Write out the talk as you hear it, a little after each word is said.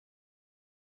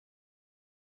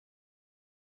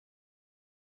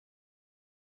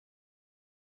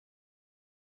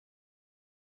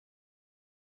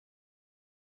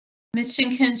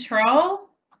Mission control?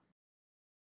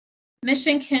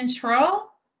 Mission control?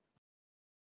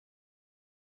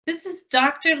 This is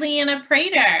Dr. Leanna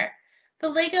Prater, the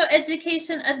LEGO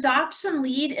Education Adoption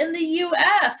Lead in the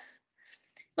U.S.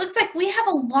 Looks like we have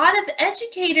a lot of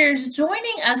educators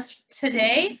joining us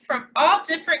today from all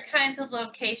different kinds of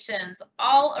locations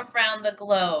all around the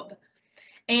globe.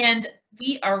 And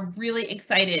we are really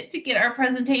excited to get our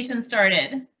presentation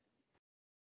started.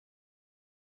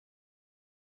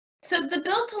 So the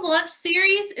Build to Launch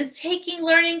series is taking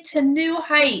learning to new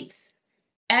heights.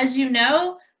 As you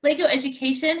know, LEGO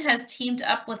Education has teamed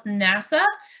up with NASA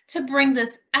to bring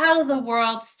this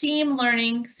out-of-the-world STEAM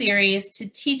learning series to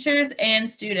teachers and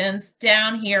students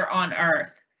down here on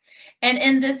Earth. And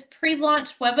in this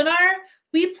pre-launch webinar,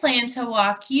 we plan to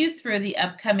walk you through the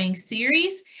upcoming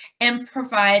series and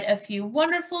provide a few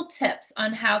wonderful tips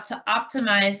on how to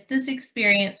optimize this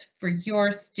experience for your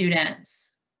students.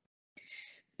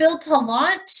 Build to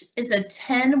Launch is a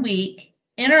 10-week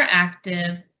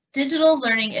interactive digital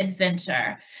learning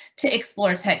adventure to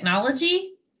explore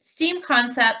technology, STEAM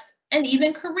concepts, and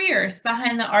even careers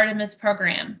behind the Artemis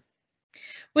program.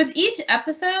 With each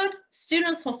episode,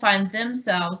 students will find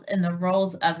themselves in the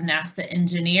roles of NASA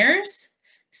engineers,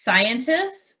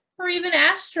 scientists, or even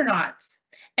astronauts,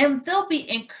 and they'll be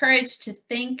encouraged to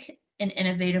think in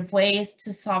innovative ways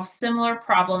to solve similar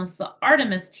problems the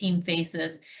Artemis team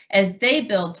faces as they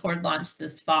build toward launch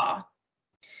this fall.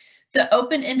 The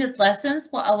open-ended lessons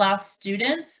will allow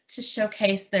students to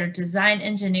showcase their design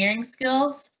engineering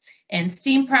skills and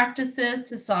STEAM practices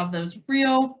to solve those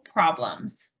real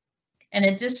problems. And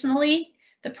additionally,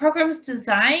 the program is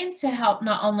designed to help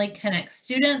not only connect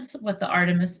students with the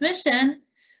Artemis mission,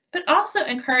 but also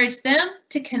encourage them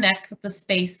to connect with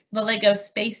the LEGO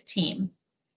space team.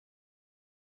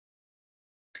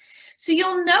 So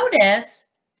you'll notice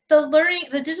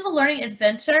the digital learning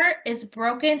adventure is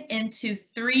broken into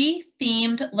 3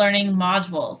 themed learning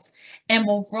modules and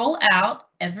will roll out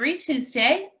every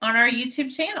Tuesday on our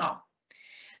YouTube channel.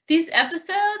 These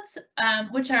episodes,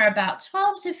 which are about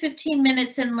 12 to 15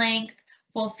 minutes in length,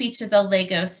 will feature the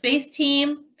LEGO space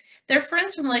team, their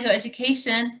friends from LEGO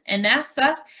Education and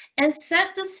NASA, and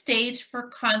set the stage for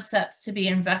concepts to be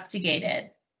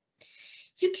investigated.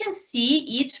 You can see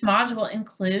each module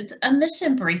includes a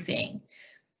mission briefing,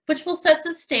 which will set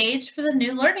the stage for the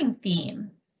new learning theme.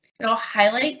 It'll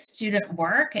highlight student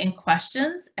work and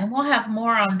questions, and we'll have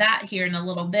more on that here in a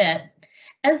little bit,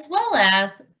 as well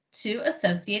as 2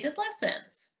 associated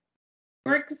lessons.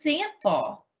 For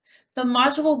example, the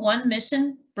Module 1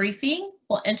 mission briefing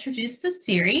will introduce the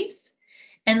series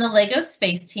and the LEGO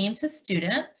space team to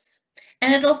students,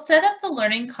 and it'll set up the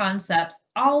learning concepts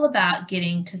all about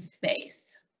getting to space.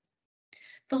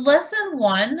 The lesson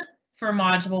 1 for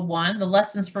Module 1, the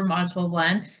lessons for Module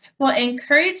 1, will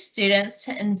encourage students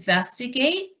to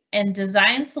investigate and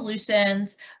design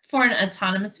solutions for an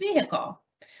autonomous vehicle,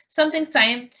 something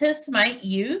scientists might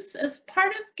use as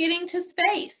part of getting to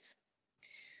space.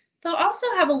 They'll also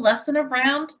have a lesson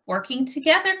around working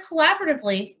together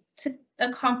collaboratively to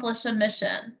accomplish a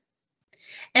mission.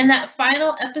 And that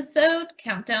final episode,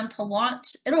 Countdown to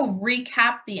Launch, it'll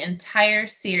recap the entire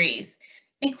series,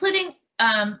 including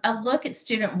a look at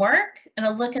student work and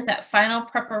a look at that final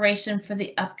preparation for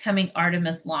the upcoming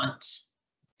Artemis launch.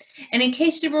 And in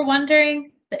case you were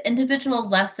wondering, the individual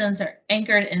lessons are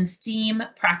anchored in STEAM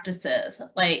practices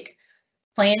like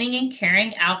planning and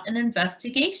carrying out an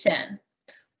investigation,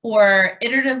 or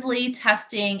iteratively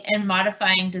testing and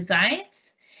modifying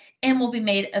designs, and will be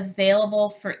made available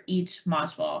for each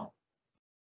module.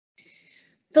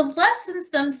 The lessons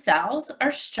themselves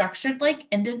are structured like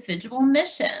individual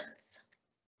missions,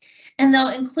 and they'll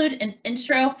include an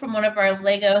intro from one of our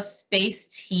LEGO space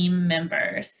team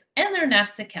members and their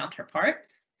NASA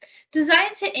counterparts,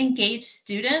 designed to engage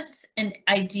students in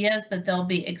ideas that they'll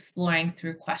be exploring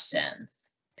through questions.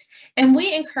 And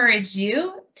we encourage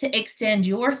you to extend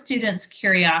your students'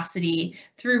 curiosity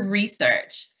through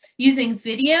research, using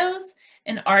videos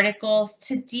and articles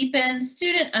to deepen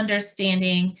student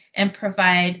understanding and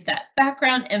provide that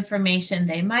background information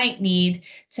they might need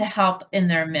to help in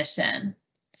their mission.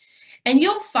 And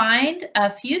you'll find a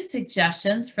few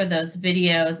suggestions for those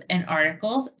videos and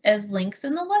articles as links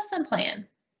in the lesson plan.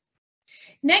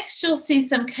 Next, you'll see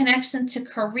some connection to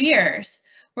careers,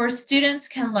 where students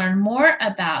can learn more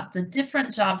about the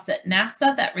different jobs at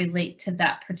NASA that relate to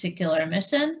that particular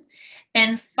mission.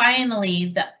 And finally,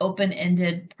 the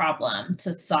open-ended problem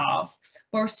to solve,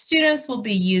 where students will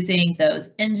be using those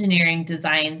engineering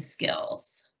design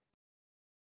skills.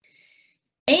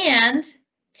 And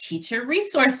Teacher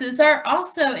resources are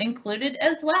also included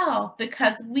as well,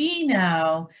 because we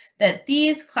know that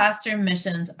these classroom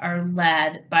missions are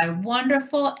led by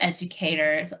wonderful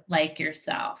educators like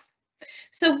yourself.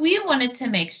 So we wanted to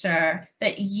make sure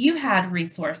that you had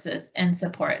resources and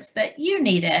supports that you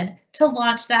needed to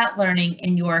launch that learning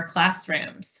in your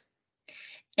classrooms.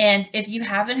 And if you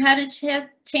haven't had a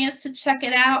chance to check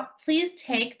it out, please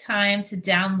take time to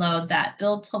download that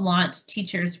Build to Launch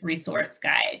Teacher's Resource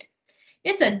Guide.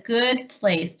 It's a good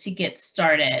place to get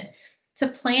started to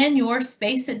plan your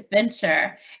space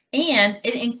adventure, and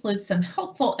it includes some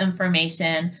helpful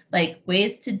information like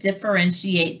ways to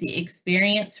differentiate the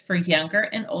experience for younger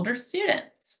and older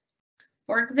students.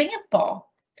 For example,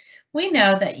 we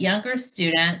know that younger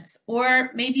students or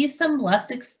maybe some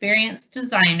less experienced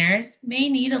designers may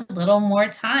need a little more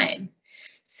time.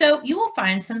 So you will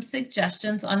find some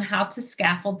suggestions on how to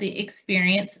scaffold the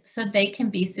experience so they can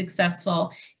be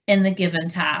successful in the given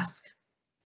task.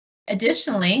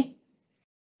 Additionally,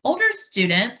 older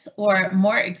students or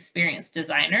more experienced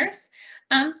designers,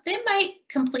 they might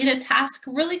complete a task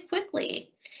really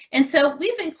quickly. And so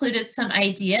we've included some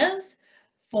ideas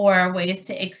for ways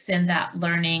to extend that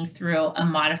learning through a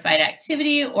modified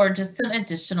activity or just some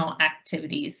additional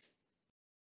activities.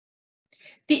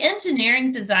 The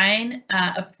engineering design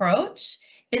approach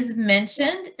is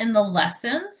mentioned in the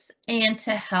lessons, and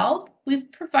to help,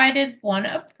 we've provided one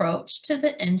approach to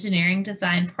the engineering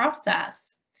design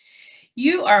process.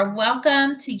 You are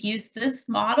welcome to use this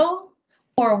model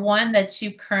or one that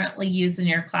you currently use in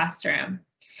your classroom.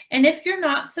 And if you're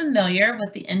not familiar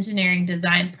with the engineering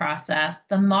design process,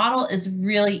 the model is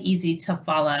really easy to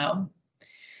follow.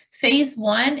 Phase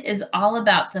 1 is all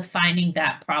about defining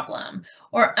that problem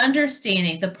or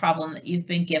understanding the problem that you've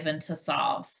been given to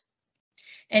solve.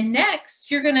 And next,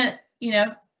 you're going to,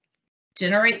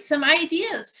 generate some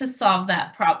ideas to solve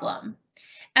that problem.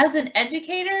 As an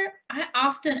educator, I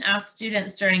often ask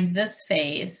students during this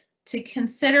phase to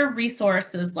consider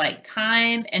resources like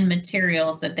time and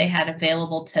materials that they had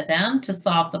available to them to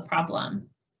solve the problem.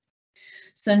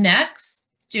 So next,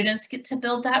 students get to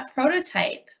build that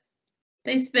prototype.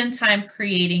 They spend time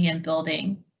creating and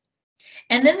building.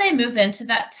 And then they move into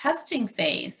that testing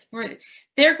phase where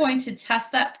they're going to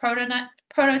test that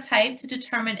prototype to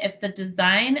determine if the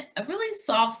design really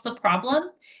solves the problem,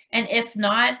 and if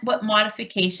not, what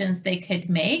modifications they could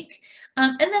make,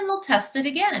 and then they'll test it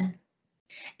again.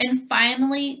 And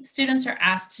finally, students are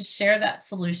asked to share that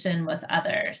solution with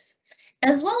others,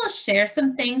 as well as share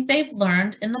some things they've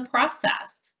learned in the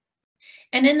process.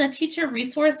 And in the Teacher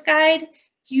Resource Guide,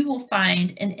 you will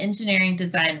find an engineering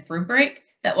design rubric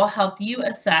that will help you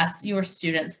assess your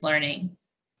students' learning.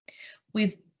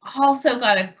 We've also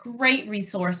got a great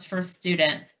resource for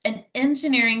students, an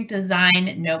engineering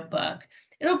design notebook.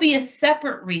 It'll be a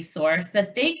separate resource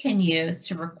that they can use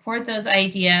to record those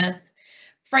ideas,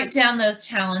 write down those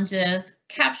challenges,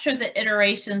 capture the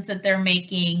iterations that they're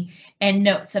making, and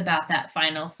notes about that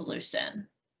final solution.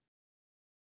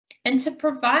 And to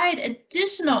provide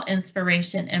additional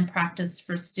inspiration and practice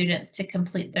for students to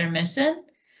complete their mission,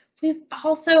 we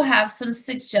also have some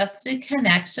suggested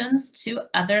connections to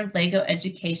other LEGO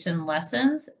education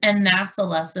lessons and NASA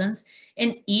lessons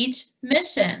in each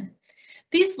mission.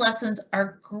 These lessons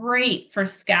are great for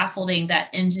scaffolding that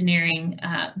engineering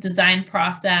design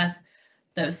process,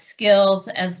 those skills,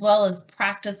 as well as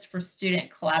practice for student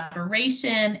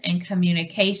collaboration and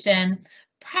communication,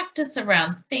 practice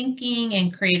around thinking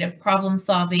and creative problem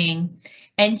solving,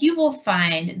 and you will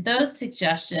find those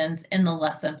suggestions in the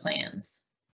lesson plans.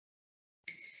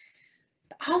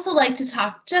 I'd also like to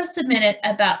talk just a minute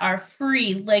about our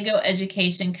free LEGO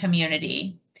education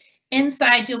community.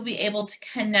 Inside, you'll be able to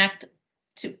connect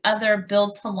to other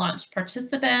Build to Launch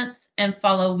participants and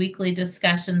follow weekly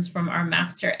discussions from our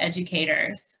master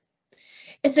educators.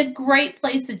 It's a great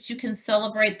place that you can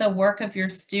celebrate the work of your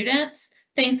students,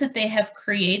 things that they have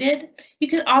created. You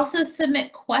can also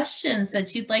submit questions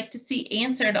that you'd like to see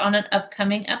answered on an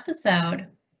upcoming episode.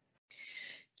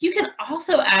 You can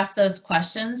also ask those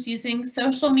questions using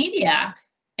social media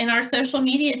in our social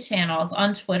media channels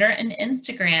on Twitter and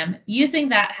Instagram using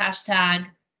that hashtag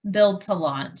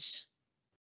 #BuildToLaunch.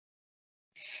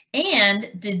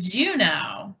 And did you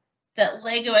know that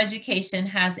LEGO Education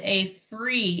has a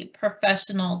free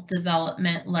professional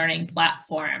development learning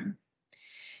platform?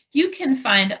 You can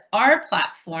find our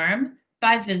platform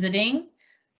by visiting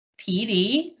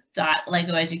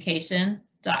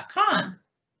pd.legoeducation.com.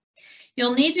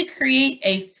 You'll need to create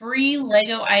a free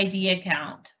LEGO ID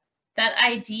account. That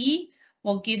ID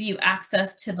will give you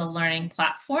access to the learning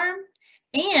platform,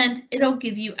 and it'll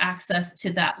give you access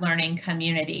to that learning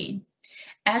community.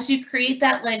 As you create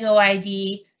that LEGO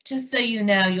ID, just so you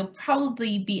know, you'll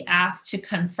probably be asked to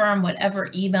confirm whatever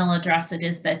email address it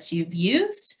is that you've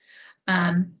used.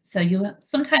 So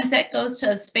sometimes that goes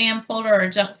to a spam folder or a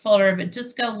junk folder, but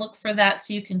just go look for that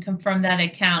so you can confirm that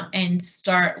account and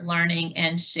start learning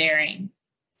and sharing.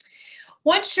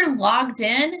 Once you're logged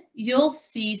in, you'll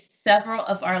see several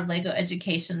of our LEGO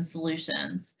Education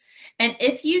solutions. And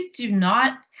if you do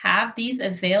not have these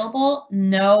available,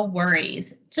 no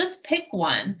worries. Just pick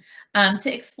one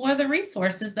to explore the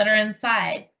resources that are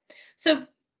inside. So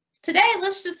today,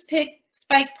 let's just pick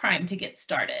Spike Prime to get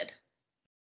started.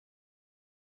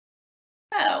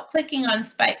 So clicking on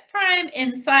Spike Prime,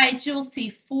 inside you'll see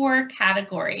 4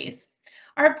 categories.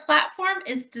 Our platform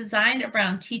is designed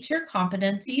around teacher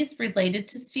competencies related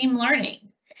to STEAM learning.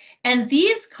 And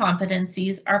these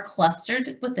competencies are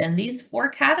clustered within these 4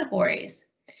 categories: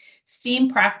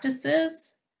 STEAM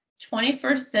practices,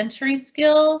 21st century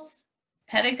skills,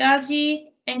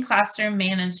 pedagogy, and classroom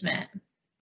management.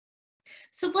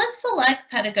 So let's select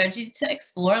pedagogy to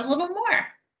explore a little more.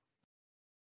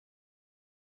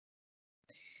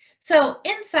 So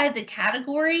inside the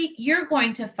category, you're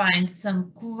going to find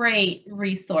some great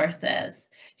resources.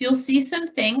 You'll see some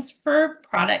things for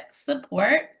product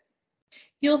support.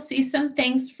 You'll see some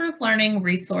things for learning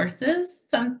resources,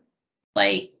 some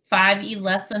like 5E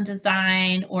lesson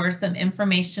design or some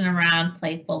information around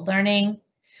playful learning.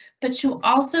 But you'll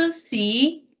also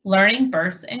see learning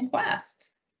bursts and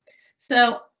quests.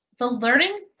 So the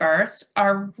learning bursts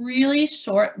are really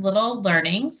short little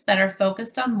learnings that are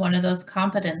focused on one of those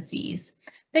competencies.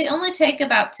 They only take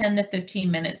about 10 to 15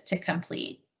 minutes to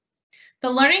complete. The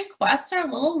learning quests are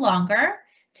a little longer,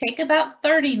 take about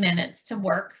 30 minutes to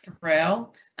work through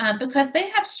because they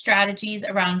have strategies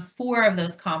around 4 of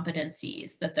those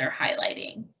competencies that they're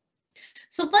highlighting.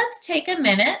 So let's take a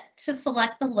minute to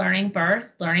select the learning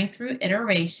burst, learning through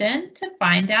iteration, to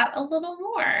find out a little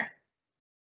more.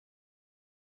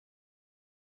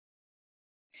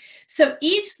 So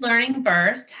each learning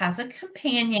burst has a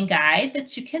companion guide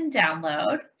that you can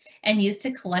download and use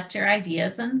to collect your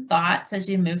ideas and thoughts as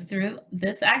you move through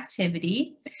this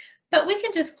activity. But we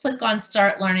can just click on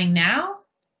Start Learning Now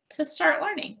to start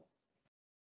learning.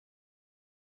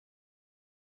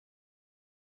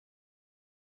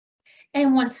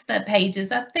 And once the page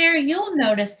is up there, you'll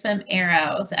notice some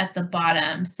arrows at the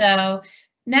bottom. So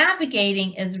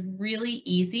navigating is really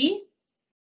easy.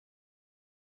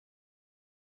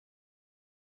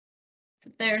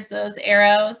 There's those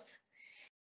arrows.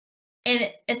 And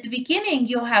at the beginning,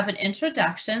 you'll have an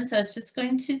introduction. So it's just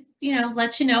going to,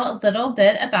 let you know a little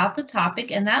bit about the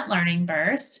topic in that learning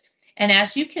burst. And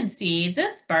as you can see,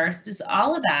 this burst is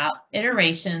all about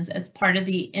iterations as part of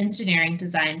the engineering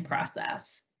design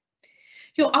process.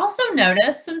 You'll also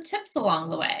notice some tips along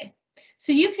the way.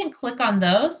 So you can click on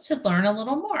those to learn a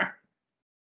little more.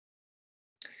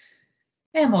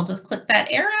 And we'll just click that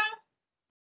arrow.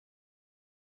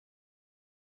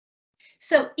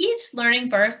 So each learning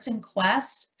burst and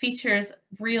quest features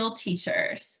real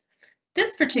teachers.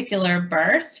 This particular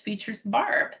burst features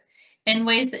Barb in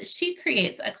ways that she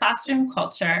creates a classroom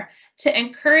culture to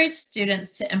encourage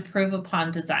students to improve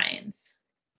upon designs.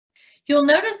 You'll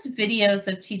notice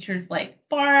videos of teachers like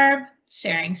Barb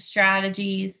sharing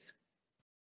strategies.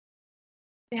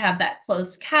 We have that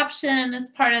closed caption as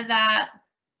part of that.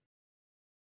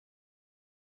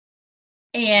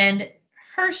 And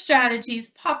her strategies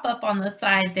pop up on the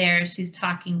side there as she's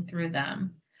talking through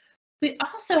them. We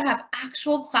also have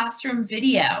actual classroom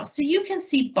video, so you can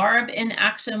see Barb in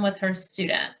action with her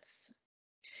students.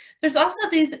 There's also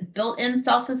these built-in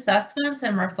self-assessments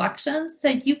and reflections, so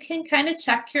you can kind of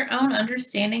check your own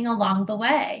understanding along the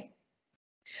way.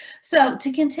 So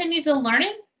to continue the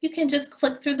learning, you can just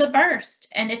click through the burst,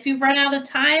 and if you run out of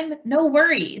time, no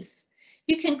worries.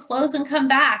 You can close and come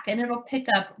back, and it'll pick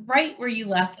up right where you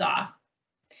left off.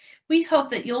 We hope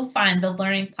that you'll find the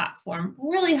learning platform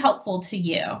really helpful to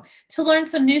you to learn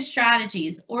some new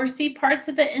strategies or see parts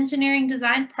of the engineering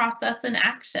design process in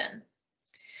action.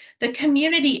 The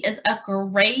community is a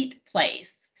great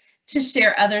place to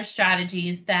share other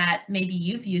strategies that maybe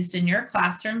you've used in your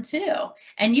classroom too,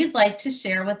 and you'd like to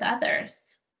share with others.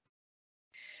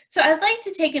 So I'd like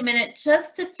to take a minute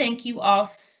just to thank you all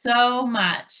so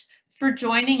much for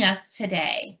joining us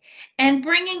today and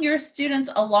bringing your students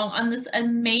along on this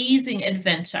amazing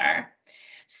adventure.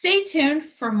 Stay tuned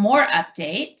for more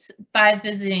updates by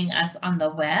visiting us on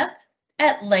the web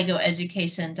at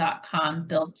legoeducation.com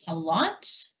build to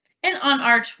launch and on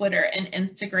our Twitter and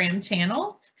Instagram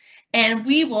channels. And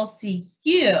we will see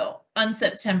you on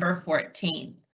September 14th.